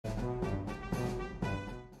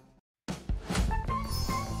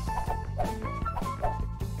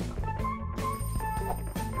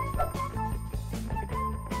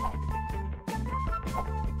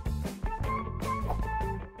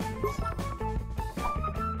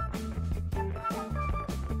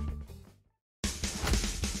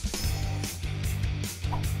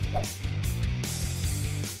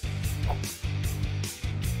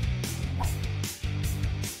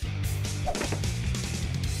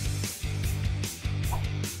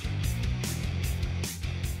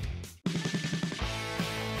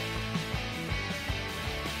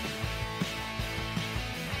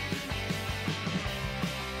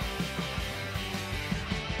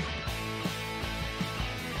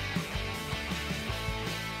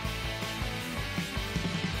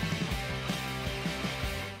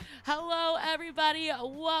everybody.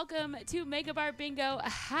 Welcome to MegaBarBingo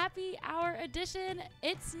Happy Hour Edition.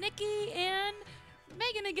 It's Nikki and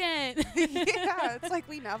Megan again. Yeah, it's like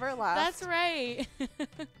we never left. That's right.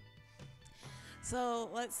 So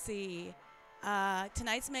let's see.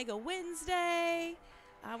 Tonight's Mega Wednesday.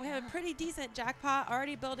 We have a pretty decent jackpot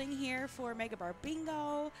already building here for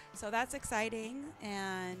MegaBarBingo, so that's exciting.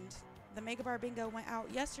 And the MegaBarBingo went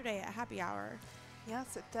out yesterday at happy hour.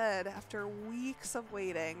 Yes, it did. After weeks of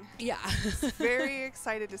waiting. Yeah. Very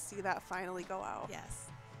excited to see that finally go out. Yes.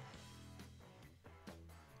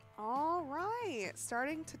 All right.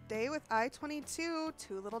 Starting today with I-22,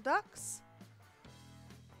 Two Little Ducks.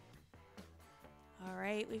 All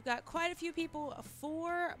right. We've got quite a few people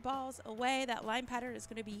 4 balls away. That line pattern is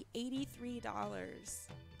going to be $83.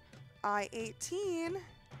 I-18,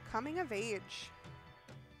 Coming of Age.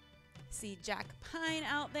 See Jack Pine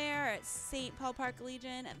out there at St. Paul Park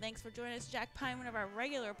Legion. And thanks for joining us, Jack Pine, one of our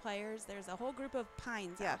regular players. There's a whole group of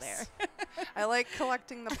pines out there. I like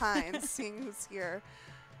collecting the pines, seeing who's here.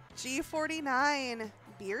 G49,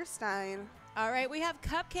 Beer Stein. All right, we have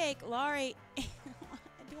Cupcake. Laurie,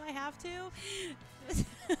 do I have to?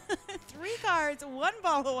 3 cards, 1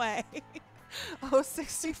 ball away.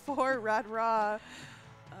 064, Red Raw.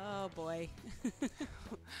 Oh, boy.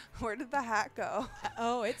 Where did the hat go?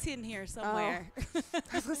 Oh, it's in here somewhere. Oh.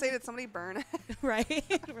 I was going to say, did somebody burn it?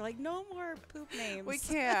 Right? We're like, no more poop names. We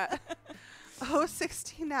can't.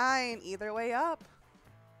 069, Either Way Up.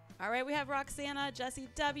 All right, we have Roxana, Jesse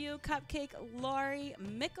W., Cupcake, Laurie,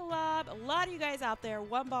 Michelob. A lot of you guys out there,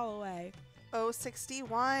 1 ball away.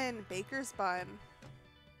 061, Baker's Bun.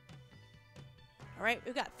 All right,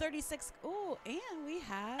 we've got 36. Oh, and we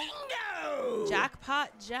have Bingo!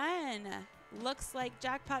 Jackpot Jen. Looks like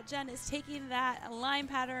Jackpot Jen is taking that line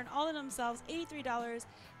pattern all in themselves, $83.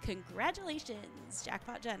 Congratulations,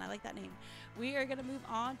 Jackpot Jen. I like that name. We are going to move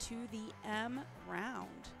on to the M round.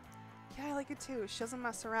 Yeah, I like it too. She doesn't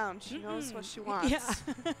mess around. She knows what she wants. Yeah.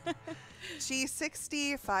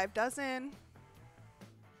 G60, 5 dozen.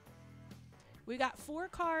 We got 4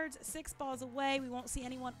 cards, 6 balls away. We won't see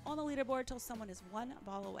anyone on the leaderboard till someone is 1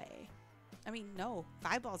 ball away. I mean, no,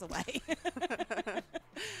 5 balls away.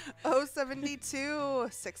 072,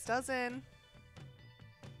 6 dozen.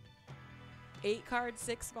 8 cards,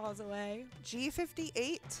 6 balls away.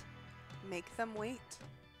 G58, Make Them Wait.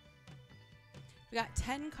 We got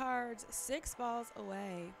 10 cards, 6 balls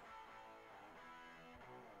away.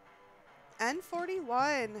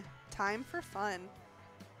 N41, Time for Fun.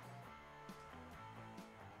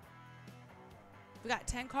 We got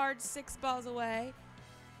 10 cards, 6 balls away.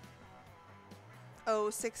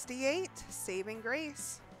 068, Saving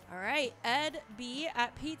Grace. All right, Ed B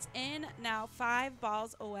at Pete's Inn, now 5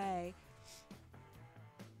 balls away.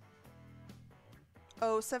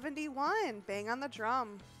 071, Bang on the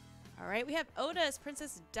Drum. All right, we have Otis,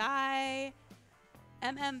 Princess Di,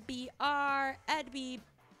 MMBR, Ed B,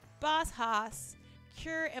 Boss Haas,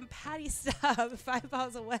 Cure, and Patty Stub, 5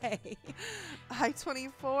 balls away.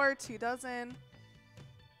 I-24, 2 dozen.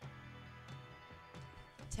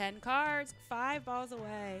 10 cards, 5 balls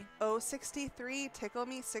away. 063, Tickle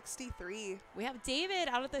Me 63. We have David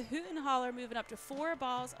out at the Hoot and Holler moving up to 4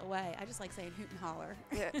 balls away. I just like saying Hoot and Holler.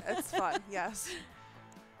 Yeah, it's fun, yes.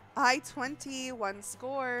 I-20, 1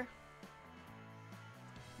 score.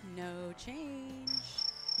 No change.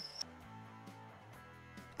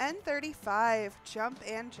 N35, Jump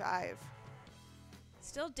and Jive.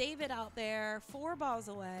 Still David out there, 4 balls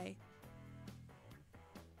away.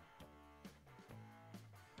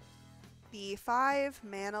 B5,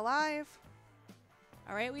 Man Alive.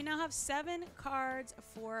 All right, we now have 7 cards,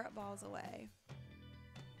 4 balls away.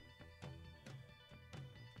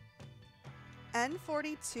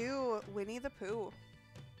 N42, Winnie the Pooh.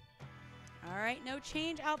 All right, no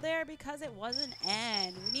change out there because it was an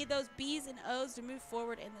N. We need those B's and O's to move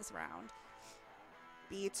forward in this round.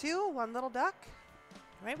 B2, One Little Duck.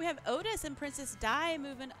 All right, we have Otis and Princess Di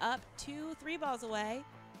moving up to 3 balls away.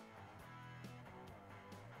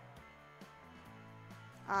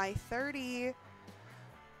 I-30,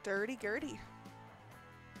 Dirty Gertie.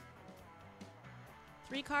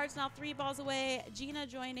 3 cards now, 3 balls away. Gina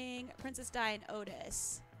joining Princess Di and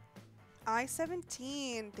Otis.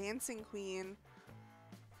 I-17, Dancing Queen.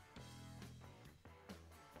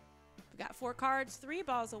 We got 4 cards, 3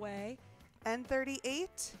 balls away.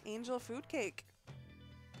 N38, Angel Food Cake.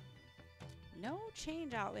 No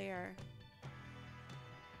change out there.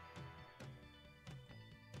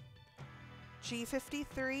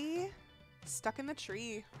 G53, Stuck in the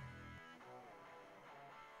Tree.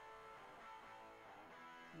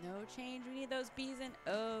 No change. We need those B's and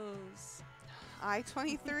O's.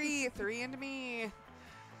 I-23, 3 and Me.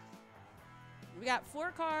 We got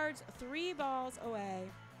 4 cards, 3 balls away.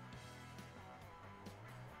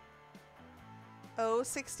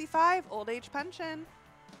 065 old age pension.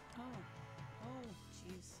 Oh,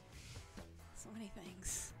 jeez. So many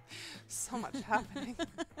things. So much happening.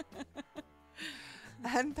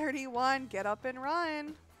 N31 get up and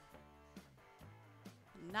run.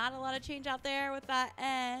 Not a lot of change out there with that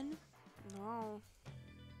N. No.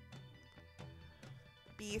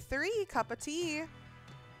 B3 cup of tea.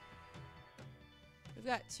 We've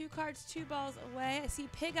got 2 cards, 2 balls away. I see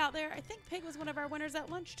Pig out there. I think Pig was one of our winners at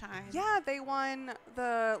lunchtime. Yeah, they won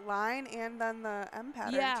the line and then the M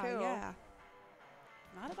pattern too. Yeah.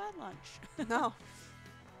 Not a bad lunch. No.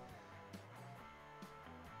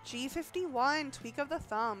 G51 tweak of the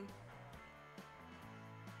thumb.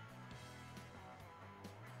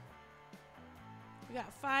 We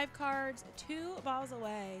got 5 cards, 2 balls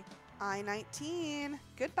away. I-19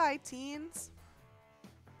 goodbye teens.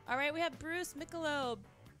 All right, we have Bruce Michelob.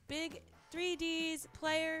 Big 3Ds,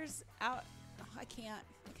 players out. Oh, I can't.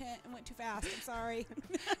 It went too fast. I'm sorry.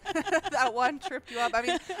 That one tripped you up. I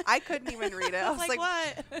mean, I couldn't even read it. I was like,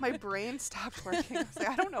 what? My brain stopped working. I was like,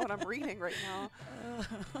 I don't know what I'm reading right now.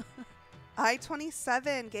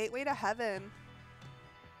 I-27 gateway to heaven.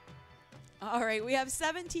 All right, we have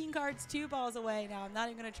 17 cards, 2 balls away now. I'm not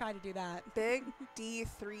even going to try to do that. Big D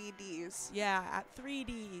 3Ds. Yeah, at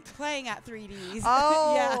 3D. Playing at 3Ds.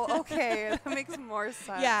 Oh, yeah. Okay. That makes more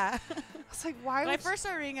sense. Yeah. I was like, why When I would first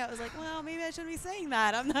started reading it, I was like, well, maybe I shouldn't be saying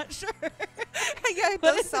that. I'm not sure. Yeah, it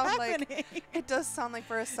What does is sound happening? like it does sound like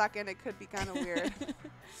for a second it could be kind of weird.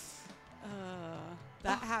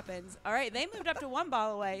 That happens. All right, they moved up to 1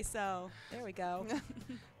 ball away, so there we go.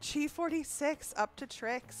 G46 up to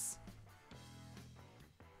tricks.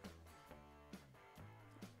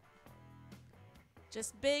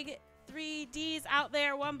 Just big 3Ds out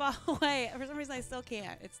there, 1 ball away. For some reason, I still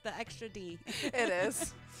can't. It's the extra D. It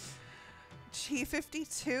is.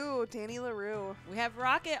 G52 Danny LaRue. We have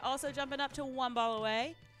Rocket also jumping up to 1 ball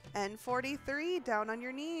away. N43 down on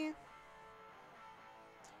your knee.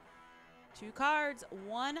 2 cards,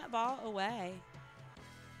 1 ball away.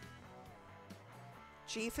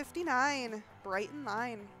 G59 Brighton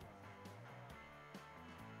line.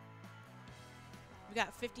 We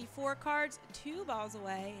got 54 cards, 2 balls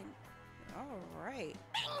away. All right.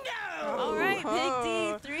 Bingo! All right,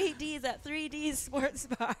 Big D, 3Ds at 3D Sports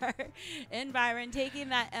Bar in Byron, taking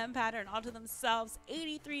that M pattern all to themselves.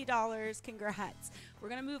 $83. Congrats. We're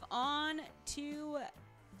going to move on to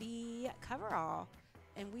the coverall.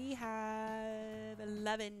 And we have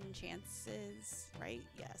 11 chances, right?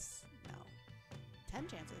 Yes. No. 10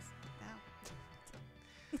 chances. Now.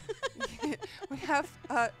 We have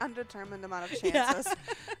an undetermined amount of chances.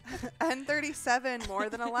 Yeah. N37 more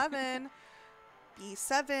than 11.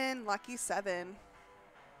 B7 lucky 7.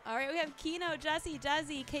 All right, we have Keno, Jesse,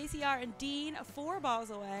 Desi, KCR, and Dean 4 balls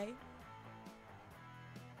away.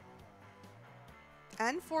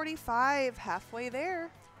 N45 halfway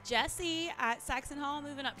there. Jesse at Saxon Hall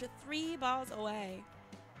moving up to 3 balls away.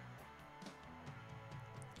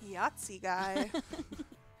 Yahtzee guy.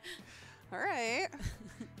 All right.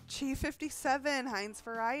 G57 Heinz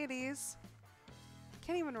Varieties.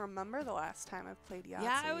 Can't even remember the last time I've played Yahtzee.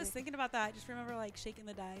 Yeah, I was thinking about that. I just remember like shaking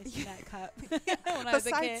the dice in that cup when I was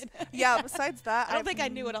a kid. Yeah, besides that, I don't think I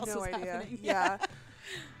knew what else was happening. Yeah.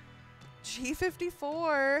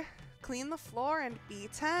 G54 Clean the Floor and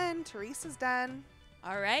B10 Teresa's Den.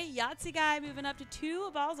 All right, Yahtzee guy moving up to 2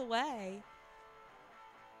 balls away.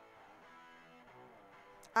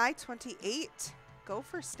 I-28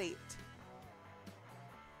 Gopher State.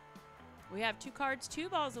 We have 2 cards, 2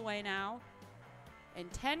 balls away now.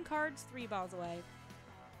 And 10 cards, 3 balls away.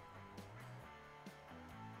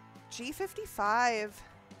 G55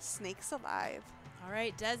 Snakes Alive. All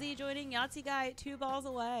right, Desi joining Yahtzee guy at 2 balls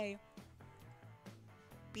away.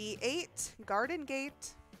 B8 Garden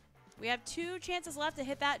Gate. We have 2 chances left to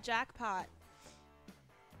hit that jackpot.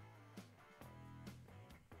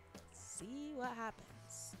 See what happens.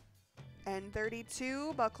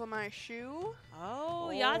 N32 Buckle My Shoe.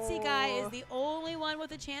 Oh, Yahtzee guy is the only one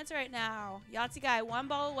with a chance right now. Yahtzee guy, 1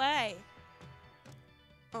 ball away.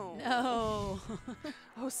 Oh. No.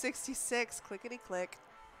 Oh, 66 Clickety Click.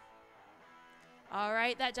 All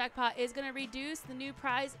right, that jackpot is going to reduce. The new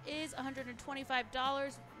prize is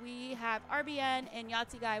 $125. We have RBN and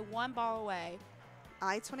Yahtzee guy 1 ball away.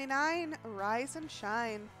 I-29 Rise and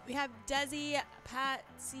Shine. We have Desi,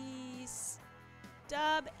 Patsy,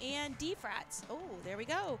 Stub, and D-Frats. Oh, there we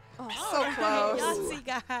go. Oh, All so right, close. Yahtzee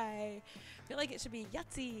guy. I feel like it should be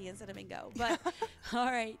Yahtzee instead of bingo. But all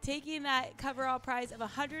right, taking that coverall prize of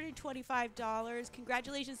 $125.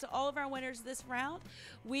 Congratulations to all of our winners this round.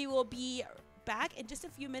 We will be back in just a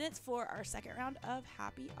few minutes for our second round of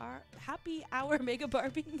Happy Hour Mega Bar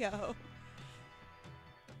Bingo.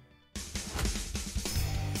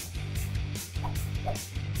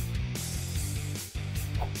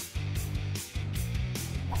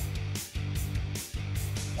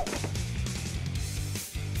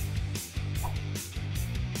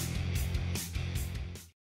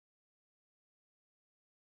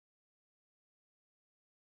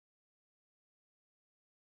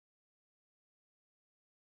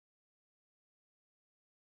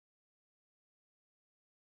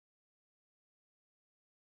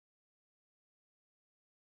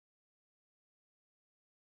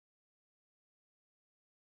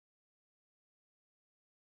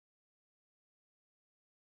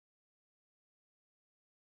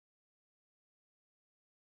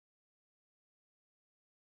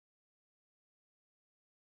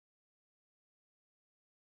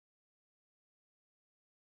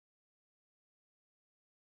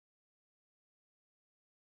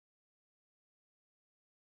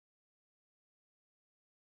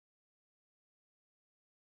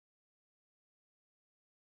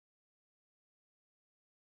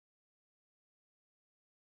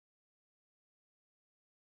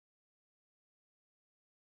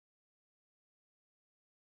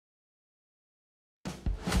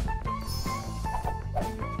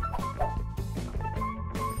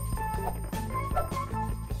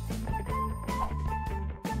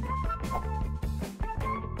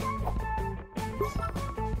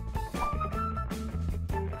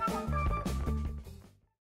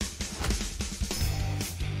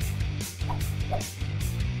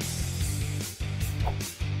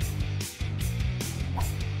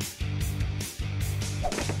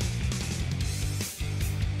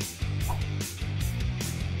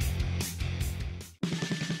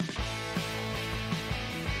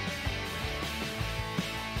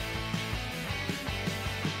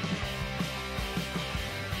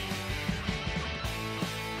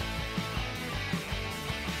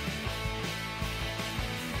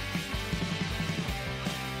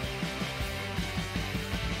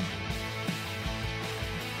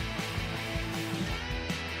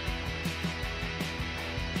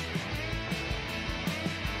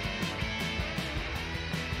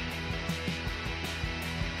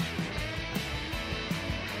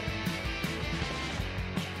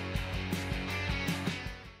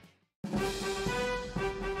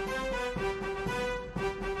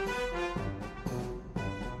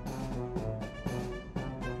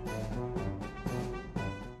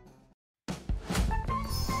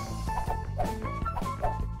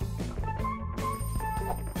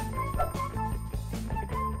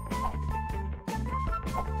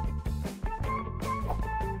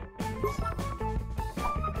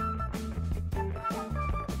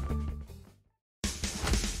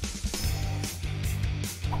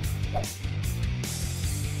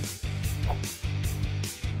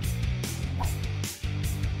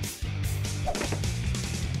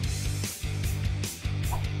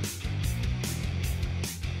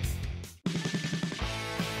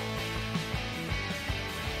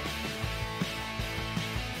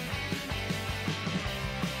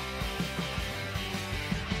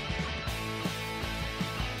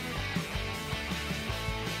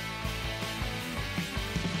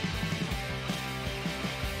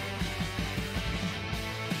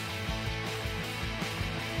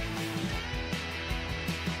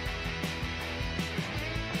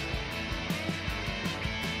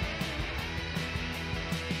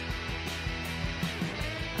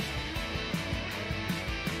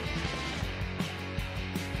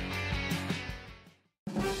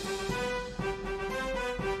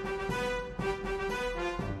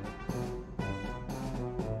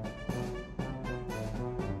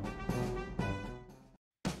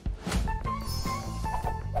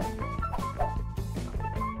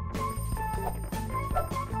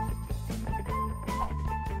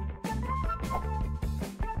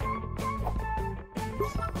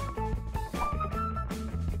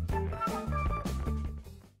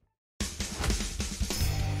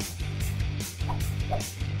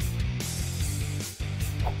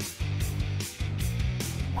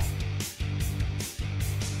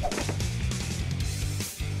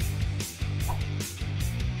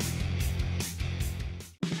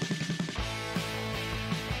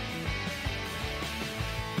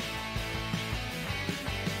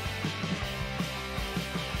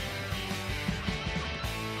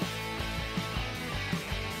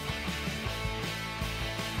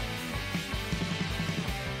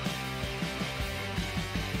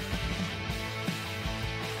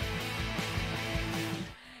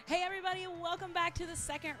 welcome back to the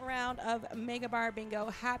second round of Mega Bar Bingo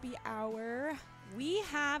Happy Hour. We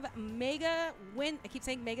have I keep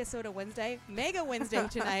saying Mega Soda Wednesday. Mega Wednesday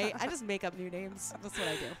tonight. I just make up new names. That's what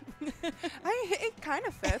I do. It kind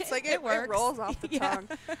of fits. Like it works. rolls off the tongue.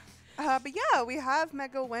 But yeah, we have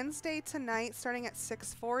Mega Wednesday tonight starting at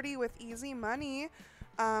 6:40 with easy money.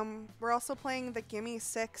 We're also playing the Gimme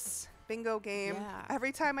 6 bingo game. Yeah.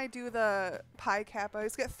 Every time I do the pie cap, I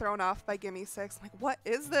always get thrown off by Gimme 6. I'm like, what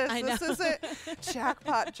is this? I This know. isn't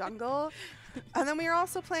Jackpot Jungle. And then we are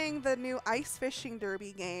also playing the new Ice Fishing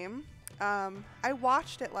Derby game. I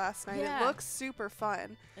watched it last night. Yeah. It looks super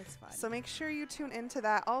fun. It's fun. So make sure you tune into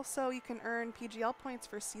that. Also, you can earn PGL points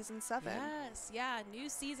for Season 7. Yes, yeah, new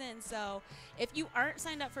season. So if you aren't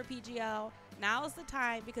signed up for PGL, now's the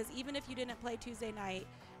time, because even if you didn't play Tuesday night,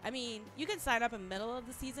 I mean, you can sign up in the middle of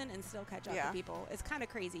the season and still catch up to people. It's kind of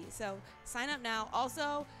crazy. So sign up now.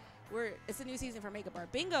 Also, it's a new season for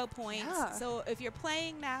MegaBarBingo points. Yeah. So if you're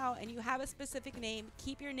playing now and you have a specific name,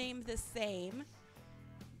 keep your name the same,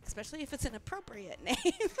 especially if it's an appropriate name.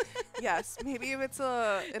 Yes, maybe if it's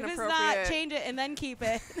inappropriate. If it's not, change it and then keep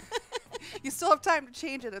it. You still have time to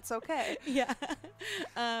change it. It's okay. Yeah.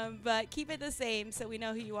 But keep it the same so we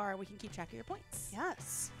know who you are and we can keep track of your points.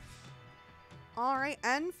 Yes. All right,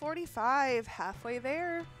 N45, halfway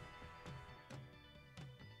there.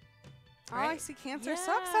 Oh, I see Cancer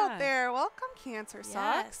Sucks out there. Welcome, Cancer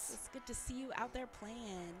Sucks. It's good to see you out there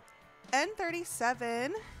playing.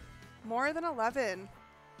 N37, more than 11.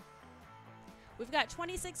 We've got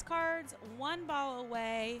 26 cards, 1 ball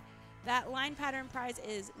away. That line pattern prize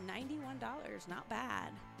is $91. Not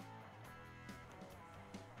bad.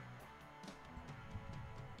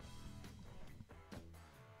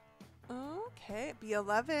 Okay,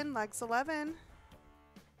 B11, legs 11.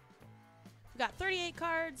 We've got 38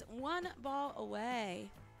 cards, 1 ball away.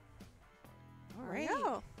 All right.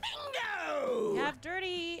 Bingo! We have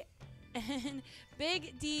Dirty and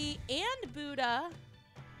Big D and Buddha.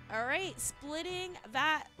 All right, splitting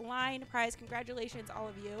that line prize. Congratulations, all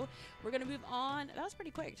of you. We're going to move on. That was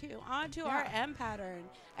pretty quick, too. On to our M pattern.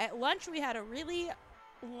 At lunch, we had a really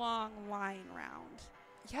long line round.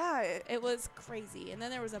 Yeah. It was crazy. And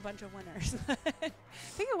then there was a bunch of winners. I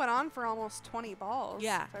think it went on for almost 20 balls.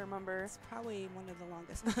 Yeah. If I remember. It's probably one of the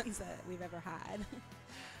longest ones that we've ever had.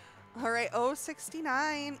 All right,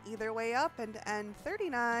 O69, either way up, and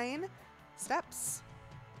N39, steps.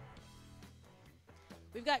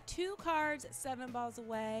 We've got 2 cards, 7 balls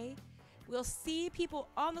away. We'll see people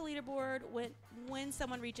on the leaderboard when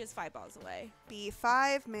someone reaches 5 balls away.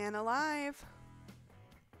 B5, man alive.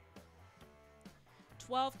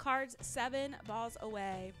 12 cards, 7 balls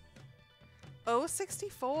away.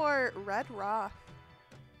 O64, red raw.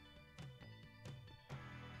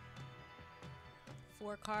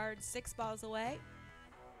 4 cards, 6 balls away.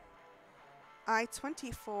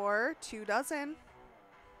 I-24, 2 dozen.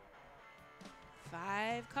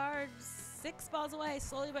 5 cards, 6 balls away,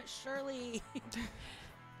 slowly but surely.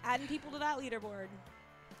 Adding people to that leaderboard.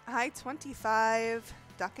 I-25,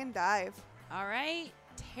 duck and dive. All right,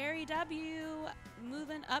 Terry W.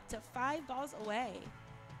 moving up to 5 balls away.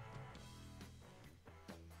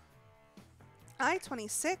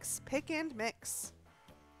 I-26, pick and mix.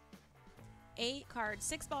 8 cards,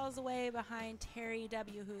 6 balls away behind Terry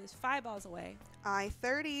W., who is 5 balls away.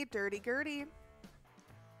 I-30, dirty Gertie.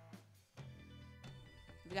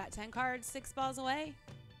 We got 10 cards, 6 balls away.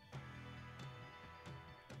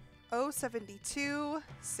 O72,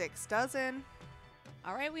 6 dozen.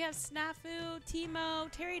 All right, we have Snafu, Timo,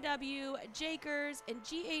 Terry W., Jakers, and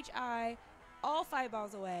GHI, all 5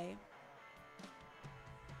 balls away.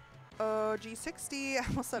 Oh, G60, I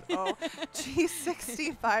almost said O.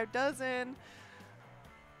 G60, 5 dozen.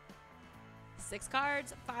 6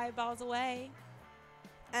 cards, 5 balls away.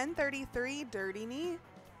 N33, dirty knee.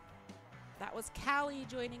 That was Callie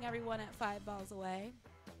joining everyone at 5 balls away.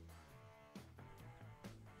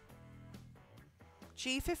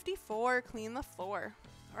 G54, clean the floor.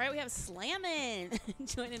 All right, we have Slammin'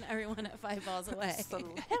 joining everyone at 5 balls away.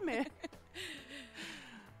 Slammin'.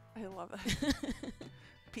 I love it.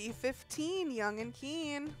 P15, young and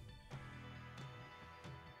keen.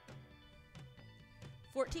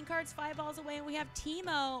 14 cards, 5 balls away, and we have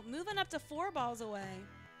Timo moving up to 4 balls away.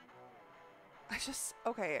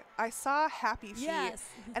 Okay, I saw Happy Feet, Yes.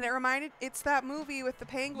 and it's that movie with the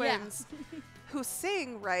penguins who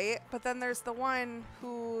sing, right? But then there's the one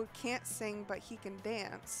who can't sing, but he can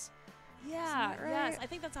dance. Yeah, Isn't that yes, right? I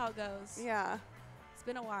think that's how it goes. Yeah. It's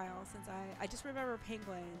been a while since I just remember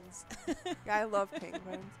penguins. Yeah, I love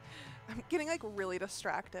penguins. I'm getting like really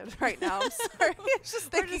distracted right now. I'm sorry. I'm just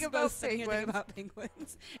thinking about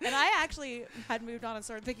penguins. And I actually had moved on and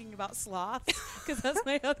started thinking about sloths because that's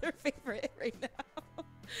my other favorite right now.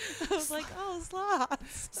 I was like, oh,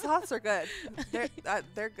 sloths. Sloths are good.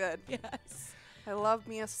 They're good. Yes. I love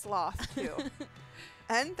me a sloth too.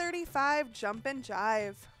 N35 Jump and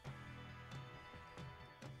Jive.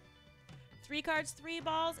 3 cards, 3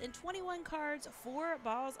 balls, and 21 cards, 4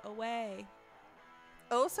 balls away.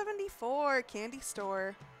 074 Candy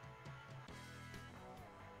Store.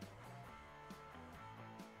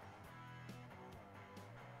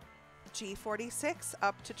 G46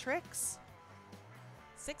 Up to Tricks.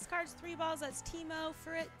 6 cards, 3 balls. That's Timo,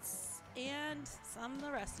 Fritz, and some of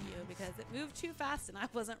the rest of you because it moved too fast and I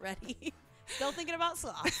wasn't ready. Still thinking about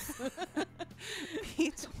sloths.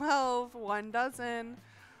 P12 1 dozen.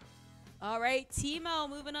 All right, Timo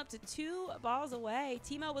moving up to 2 balls away.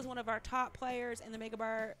 Timo was one of our top players in the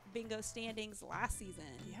MegaBarBingo standings last season.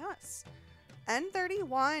 Yes.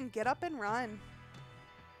 N31 Get Up and Run.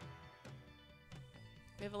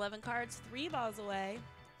 We have 11 cards, 3 balls away.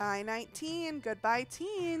 I-19 Goodbye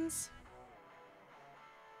Teens.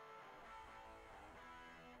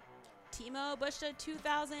 Timo, Bushta,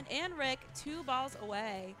 2000, and Rick, 2 balls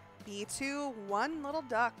away. B2 One Little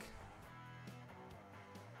Duck.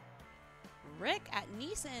 Rick at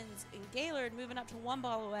Neeson's and Gaylord moving up to 1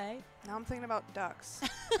 ball away. Now I'm thinking about ducks.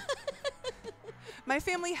 My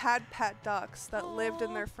family had pet ducks that lived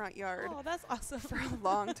in their front yard Oh, that's awesome. for a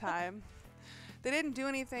long time. They didn't do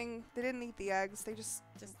anything. They didn't eat the eggs. They just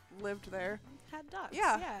lived there. Had ducks.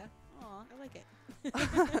 Yeah. Yeah. Oh, I like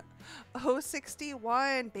it.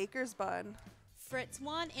 061 Baker's Bun. Fritz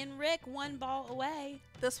 1 and Rick 1 ball away.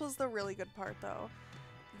 This was the really good part, though.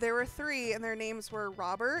 There were 3, and their names were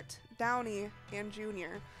Robert, Downey, and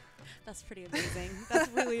Junior. That's pretty amazing. That's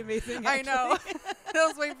really amazing. I know. That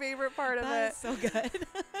was my favorite part of it. That's so good.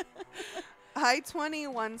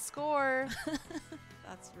 I-21 Score.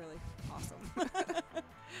 That's really awesome.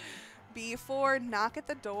 B4 Knock at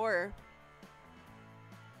the Door.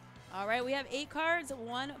 All right, we have 8 cards,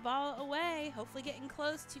 1 ball away. Hopefully getting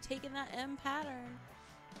close to taking that M pattern.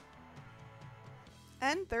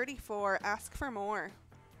 N34 Ask for More.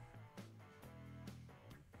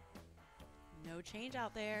 No change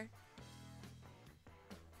out there.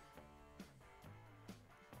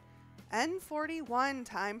 N41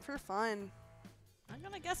 Time for Fun. I'm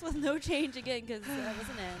going to guess with no change again because that was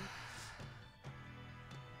an N.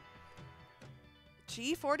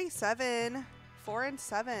 G47 4 and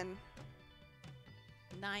 7.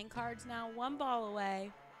 9 cards now, 1 ball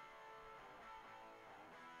away.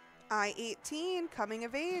 I-18 Coming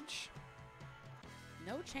of Age.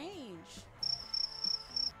 No change.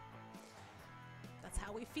 That's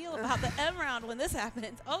how we feel about the M round when this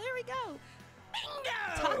happens. Oh, there we go.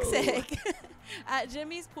 Bingo! Toxic. At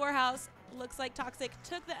Jimmy's Poorhouse, looks like Toxic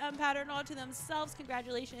took the M pattern all to themselves.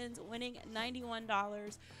 Congratulations, winning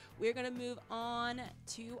 $91. We're going to move on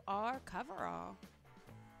to our coverall.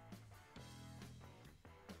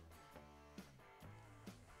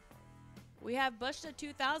 We have Bushta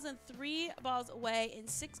 2000, 3 balls away, and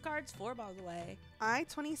 6 cards, 4 balls away.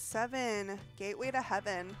 I-27 Gateway to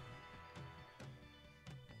Heaven.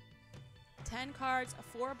 10 cards,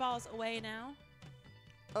 4 balls away now.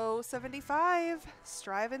 075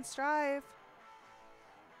 Strive and Strive.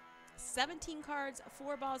 17 cards,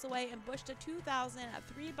 4 balls away, and Bushta 2000 at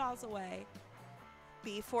 3 balls away.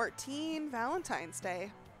 B14 Valentine's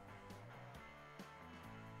Day.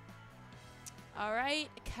 All right,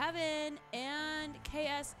 Kevin and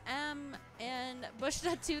KSM and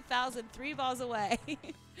Bushta 2000, 3 balls away.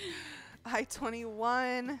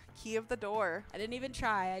 I-21 Key of the Door. I didn't even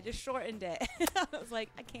try. I just shortened it. I was like,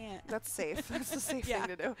 I can't. That's safe. That's a safe Yeah.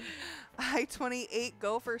 thing to do. I-28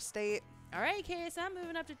 Gopher State. All right, KSM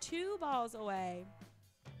moving up to 2 balls away.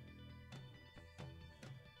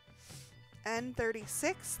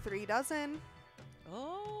 N36 3 dozen.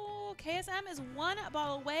 Oh, KSM is 1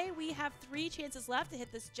 ball away. We have 3 chances left to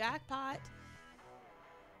hit this jackpot.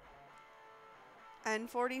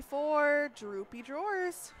 N44 Droopy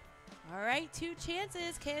Drawers. All right, 2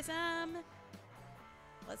 chances, KSM.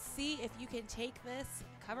 Let's see if you can take this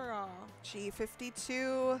coverall.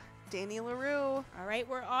 G52 Danny LaRue. All right,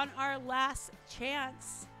 we're on our last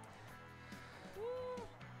chance.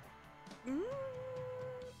 Mm.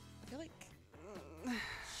 I feel like,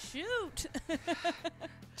 shoot.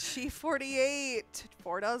 G48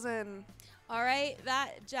 4 dozen. All right,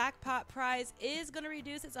 that jackpot prize is going to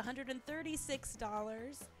reduce. It's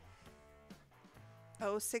 $136.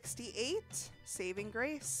 068, Saving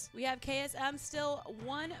Grace. We have KSM still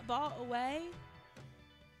 1 ball away.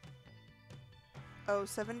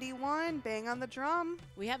 071, Bang on the Drum.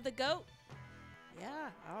 We have the GOAT. Yeah,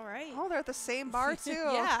 all right. Oh, they're at the same bar too.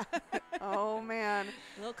 Yeah. Oh man.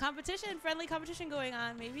 A little competition, friendly competition going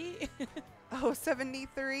on, maybe.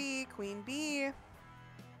 073, Queen Bee.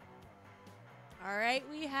 All right,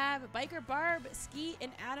 we have Biker Barb, Skeet,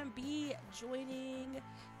 and Adam B joining.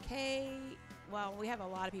 Well, we have a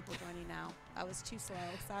lot of people joining now. I was too slow.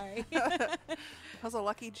 Sorry. That was a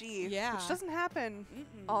lucky G. Yeah. Which doesn't happen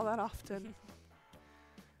all that often.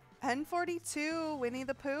 N42, Winnie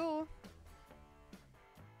the Pooh.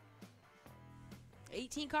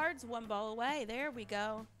 18 cards, 1 ball away. There we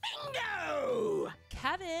go. Bingo!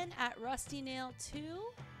 Kevin at Rusty Nail 2.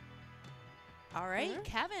 All right,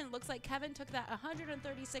 Kevin. Looks like Kevin took that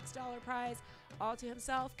 $136 prize all to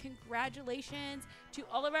himself. Congratulations to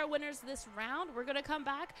all of our winners this round. We're going to come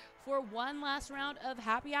back for one last round of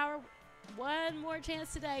Happy Hour. One more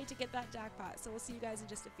chance today to get that jackpot. So we'll see you guys in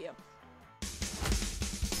just a few.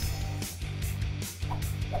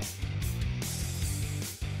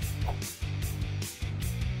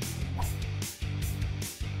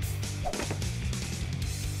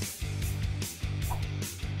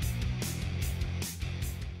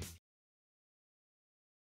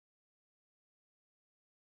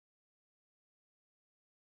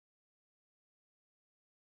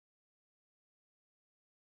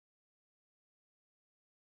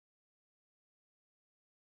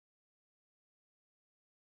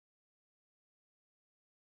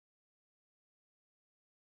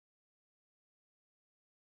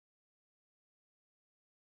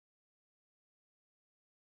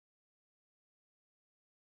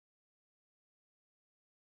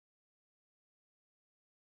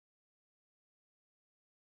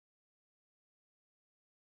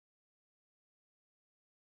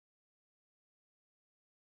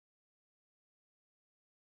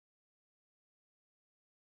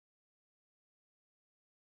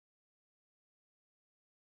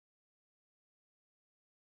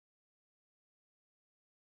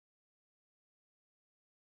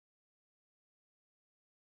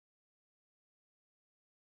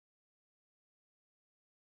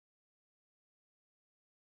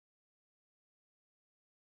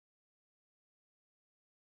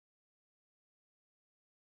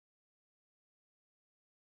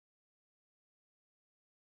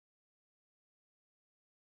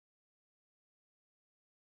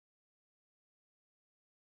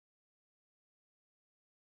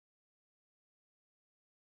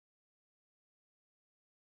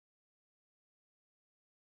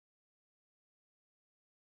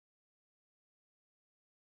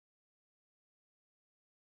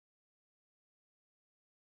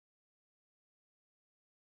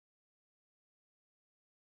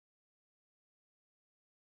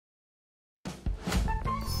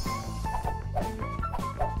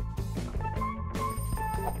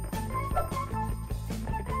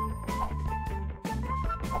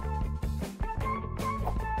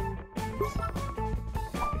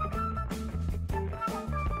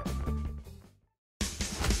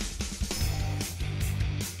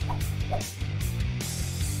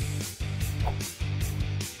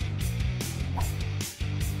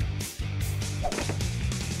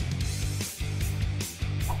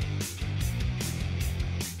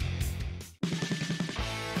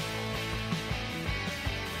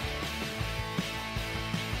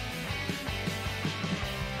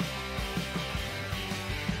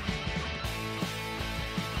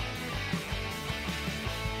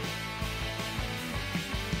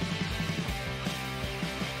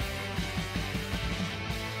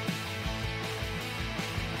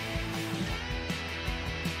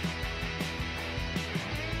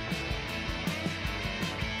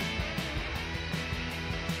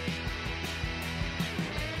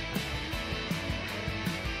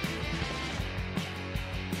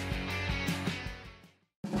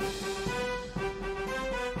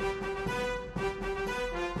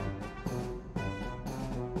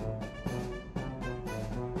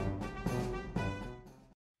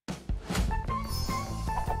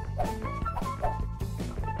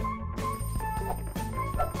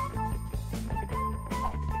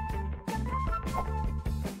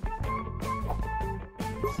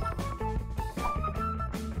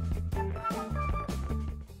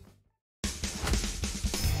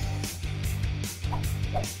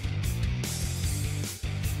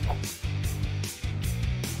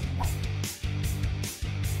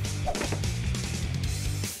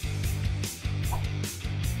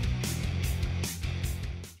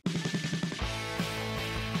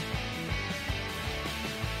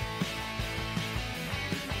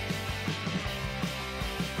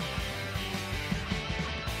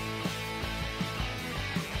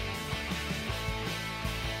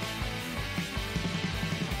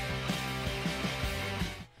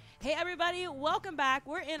 everybody. Welcome back.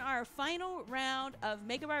 We're in our final round of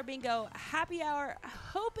Mega Bar Bingo Happy Hour,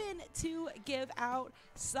 hoping to give out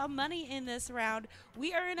some money in this round.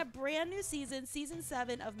 We are in a brand new season, season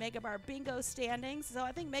 7 of Mega Bar Bingo standings. So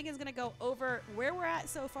I think Megan's going to go over where we're at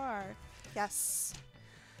so far. Yes.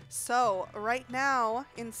 So right now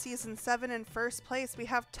in season 7 in first place, we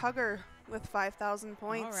have Tugger with 5,000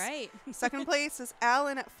 points. All right. Second place is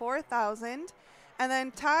Alan at 4,000. And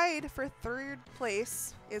then tied for third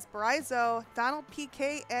place is Bryzo, Donald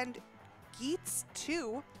PK, and Geets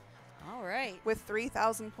 2 All right. with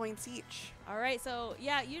 3,000 points each. All right. So,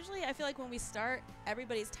 yeah, usually I feel like when we start,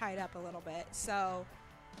 everybody's tied up a little bit. So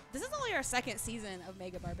this is only our second season of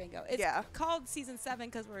Mega Bar Bingo. It's called season 7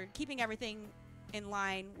 because we're keeping everything in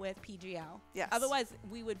line with PGL. Yes. Otherwise,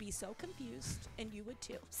 we would be so confused, and you would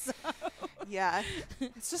too. So. Yeah.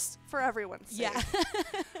 It's just for everyone's sake. Yeah.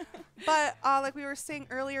 But like we were saying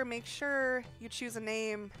earlier, make sure you choose a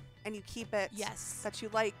name and you keep it that you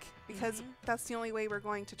like, because that's the only way we're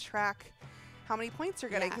going to track how many points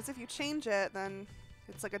you're getting. Because if you change it, then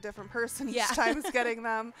it's like a different person each time is getting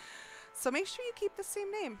them. So make sure you keep the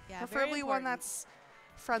same name. Yeah, preferably one that's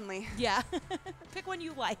friendly. Yeah. Pick one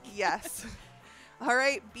you like. Yes. All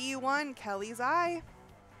right, B1, Kelly's Eye.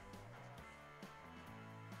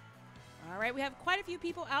 All right, we have quite a few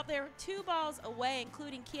people out there 2 balls away,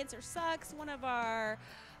 including Cancer Sucks, one of our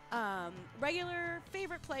regular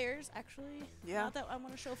favorite players, actually. Yeah. Not that I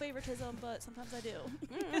want to show favoritism, but sometimes I do.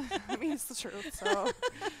 I mean, it's the truth. So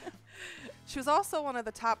she was also one of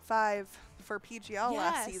the top 5 for PGL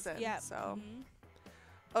last season. Yeah. So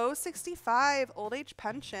 065 Old Age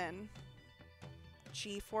Pension.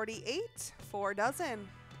 G48 4 dozen.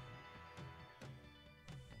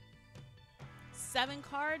 7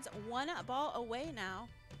 cards, 1 ball away now.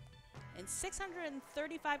 And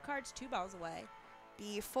 635 cards, 2 balls away.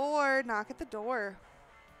 B4, knock at the door.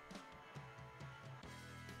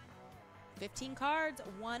 15 cards,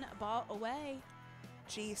 1 ball away.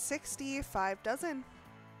 G60, 5 dozen.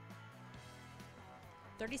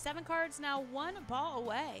 37 cards, now 1 ball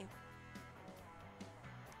away.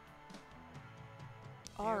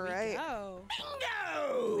 All right.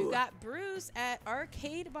 Bingo! We've got Bruce at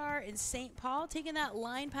Arcade Bar in St. Paul taking that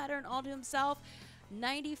line pattern all to himself.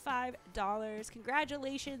 $95.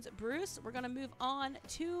 Congratulations, Bruce. We're going to move on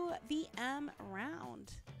to the M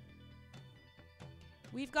round.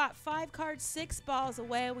 We've got 5 cards, 6 balls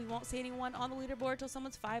away. We won't see anyone on the leaderboard till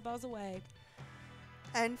someone's 5 balls away.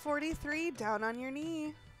 N43, down on your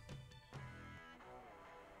knee.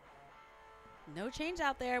 No change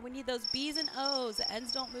out there. We need those B's and O's. The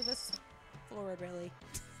N's don't move us forward, really.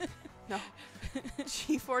 No.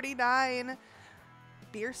 G49,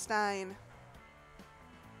 Bierstein.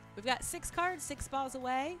 We've got 6 cards, 6 balls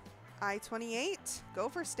away. I-28,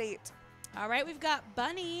 Gopher State. All right, we've got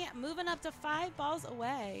Bunny moving up to 5 balls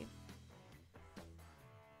away.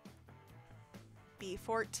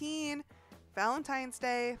 B14, Valentine's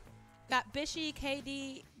Day. Got Bishy,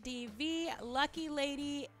 KDDV, Lucky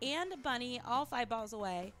Lady, and Bunny, all 5 balls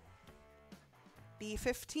away.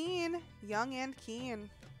 B15, Young and Keen.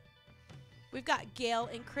 We've got Gail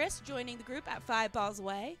and Chris joining the group at 5 balls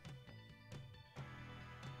away.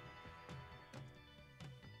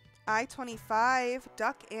 I-25,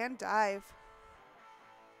 Duck and Dive.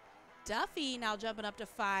 Duffy now jumping up to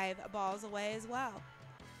 5 balls away as well.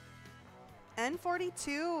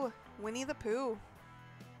 N42, Winnie the Pooh.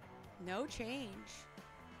 No change.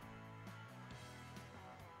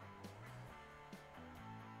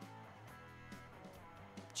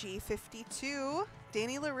 G52,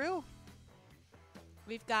 Danny LaRue.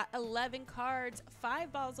 We've got 11 cards,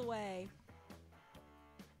 5 balls away.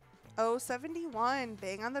 071,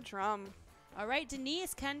 Bang on the Drum. All right,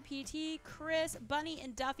 Denise, Ken PT, Chris, Bunny,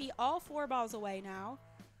 and Duffy, all 4 balls away now.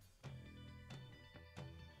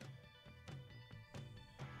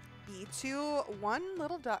 B2, One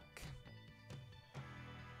Little Duck.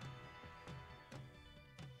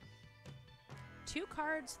 Two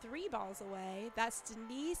cards, 3 balls away. That's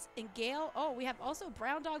Denise and Gail. Oh, we have also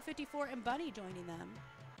Brown Dog 54 and Bunny joining them.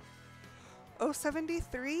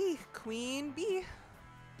 073, Queen Bee.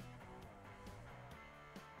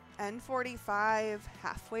 N45,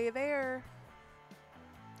 halfway there.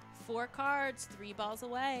 4 cards, 3 balls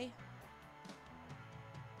away.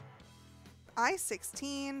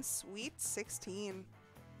 I-16, Sweet 16.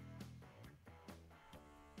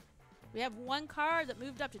 We have 1 card that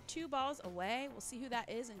moved up to 2 balls away. We'll see who that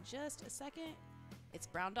is in just a second. It's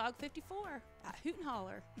Brown Dog 54 at Hoot and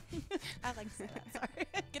Holler. I like to say that. Sorry.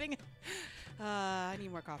 Getting. I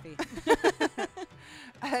need more coffee.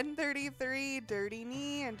 N33, Dirty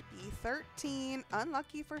Knee, and B13,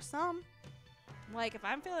 unlucky for some. Like, if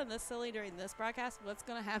I'm feeling this silly during this broadcast, what's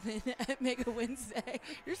going to happen at Mega Wednesday?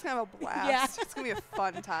 You're just going to have a blast. Yeah. It's going to be a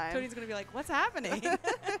fun time. Tony's going to be like, what's happening?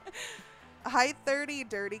 High 30,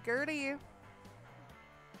 Dirty Gertie.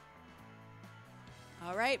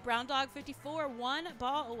 All right, Brown Dog 54, 1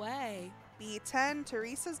 ball away. B10,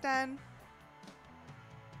 Teresa's Den.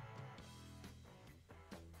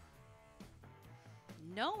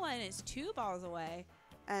 No one is 2 balls away.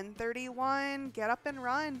 And 31, Get Up and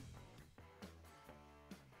Run.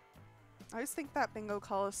 I always think that bingo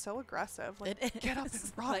call is so aggressive. Like, get up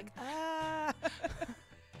and run. Like, ah.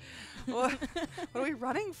 what are we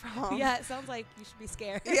running from? Yeah, it sounds like you should be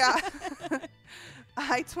scared. Yeah.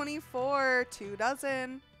 I-24, 2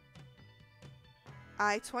 dozen.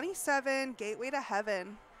 I-27, Gateway to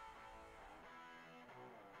Heaven.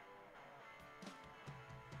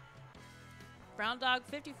 Brown Dog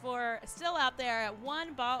 54 still out there at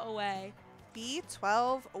 1 ball away.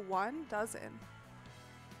 B12, 1 dozen.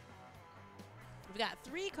 We've got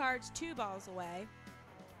 3 cards, 2 balls away.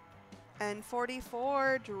 And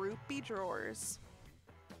 44, Droopy Drawers.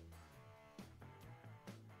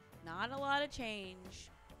 Not a lot of change.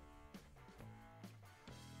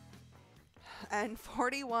 And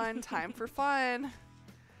 41, Time for Fun.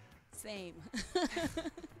 Same.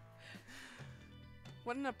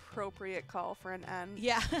 What an appropriate call for an N.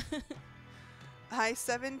 Yeah.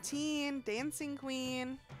 I-17, Dancing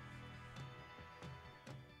Queen.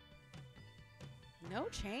 No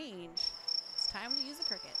change. It's time to use the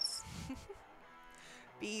crickets.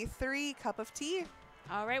 B3, Cup of Tea.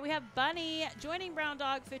 All right, we have Bunny joining Brown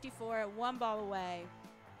Dog 54 at 1 ball away.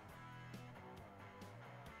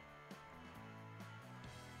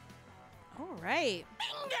 All right.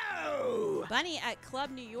 Bingo! Bunny at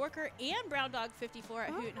Club New Yorker and Brown Dog 54 at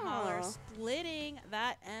Hoot and Holler, splitting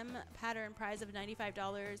that M pattern prize of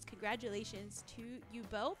 $95. Congratulations to you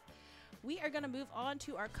both. We are going to move on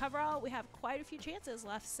to our coverall. We have quite a few chances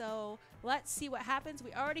left, so let's see what happens.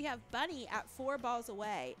 We already have Bunny at 4 balls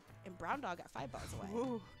away and Brown Dog at 5 balls away.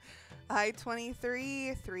 Ooh.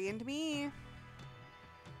 I-23, 3 and Me.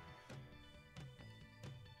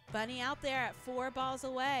 Bunny out there at 4 balls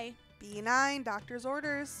away. B9, Doctor's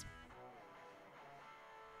Orders.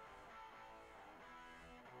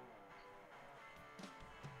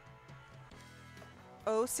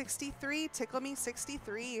 O63, Tickle Me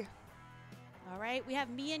 63. All right, we have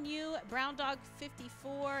Me and You, Brown Dog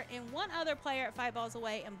 54, and one other player at 5 balls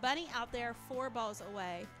away, and Bunny out there 4 balls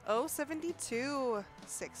away. O72,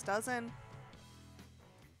 6 dozen.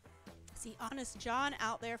 See Honest John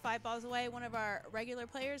out there 5 balls away, one of our regular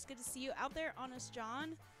players. Good to see you out there, Honest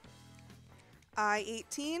John.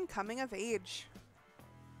 I-18, Coming of Age.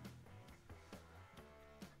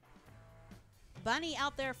 Bunny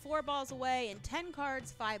out there 4 balls away, and 10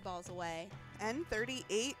 cards 5 balls away.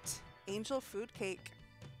 N38, Angel Food Cake.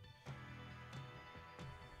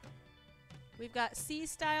 We've got C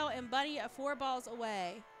Style and Bunny at 4 balls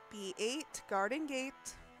away. B8, Garden Gate.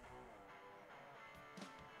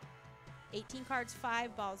 18 cards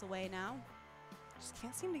 5 balls away now. Just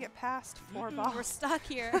can't seem to get past 4 balls. We're stuck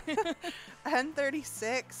here.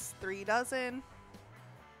 N36, 3 dozen.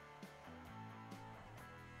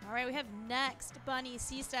 All right, we have next Bunny,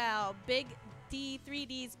 C Style, Big D,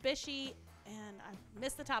 3Ds, Bishy, and I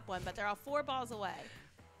missed the top one, but they're all 4 balls away.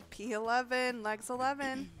 P11, Legs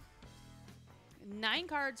 11. 9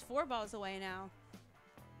 cards, 4 balls away now.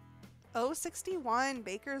 O61,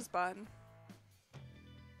 Baker's Bun.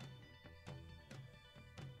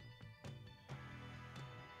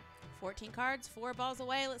 $14 cards, 4 balls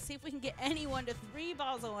away. Let's see if we can get anyone to 3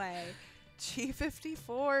 balls away.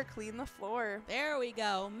 G54, Clean the Floor. There we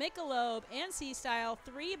go. Michelob and C Style,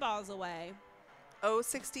 3 balls away.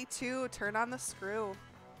 O62, Turn on the Screw.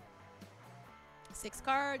 6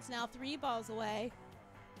 cards, now 3 balls away.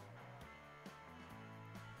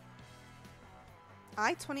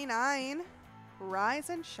 I-29, Rise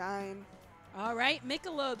and Shine. All right,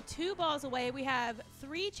 Michelob, 2 balls away. We have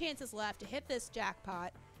 3 chances left to hit this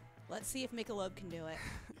jackpot. Let's see if Michelob can do it.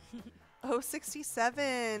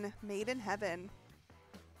 O67, Made in Heaven.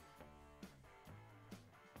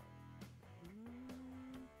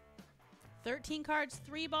 13 cards,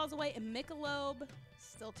 3 balls away, and Michelob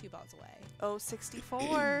still 2 balls away.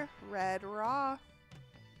 O64, Red Raw.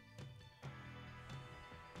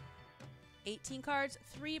 18 cards,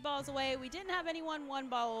 3 balls away. We didn't have anyone 1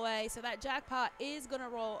 ball away, so that jackpot is going to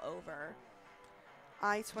roll over.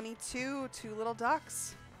 I-22, Two Little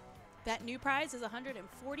Ducks. That new prize is $143.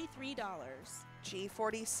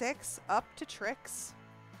 G46, Up to Tricks.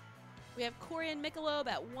 We have Corey and Michelob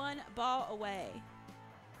at 1 ball away.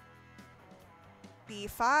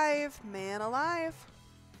 B5, Man Alive.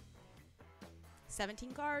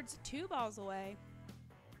 17 cards, 2 balls away.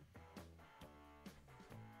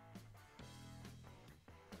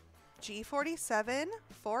 G47,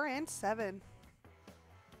 4 and 7.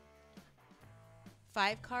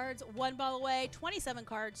 5 cards, 1 ball away. 27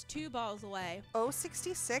 cards, 2 balls away.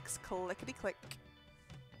 O66, clickety click.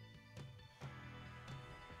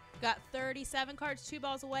 Got 37 cards, 2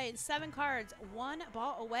 balls away, and 7 cards, 1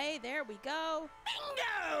 ball away. There we go.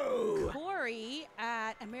 Bingo! Corey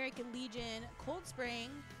at American Legion Cold Spring.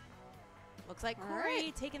 Looks like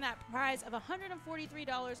Corey taking that prize of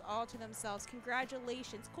 $143 all to themselves.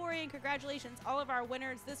 Congratulations, Corey, and congratulations all of our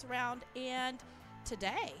winners this round and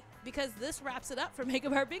today, because this wraps it up for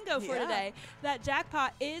MegaBarBingo for today. That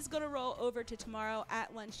jackpot is going to roll over to tomorrow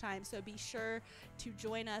at lunchtime, so be sure to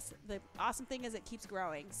join us. The awesome thing is it keeps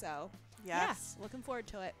growing, so yeah, looking forward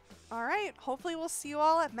to it. All right, hopefully we'll see you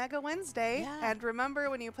all at Mega Wednesday. And remember,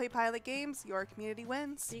 when you play Pilot Games, your community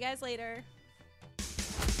wins. See you guys later.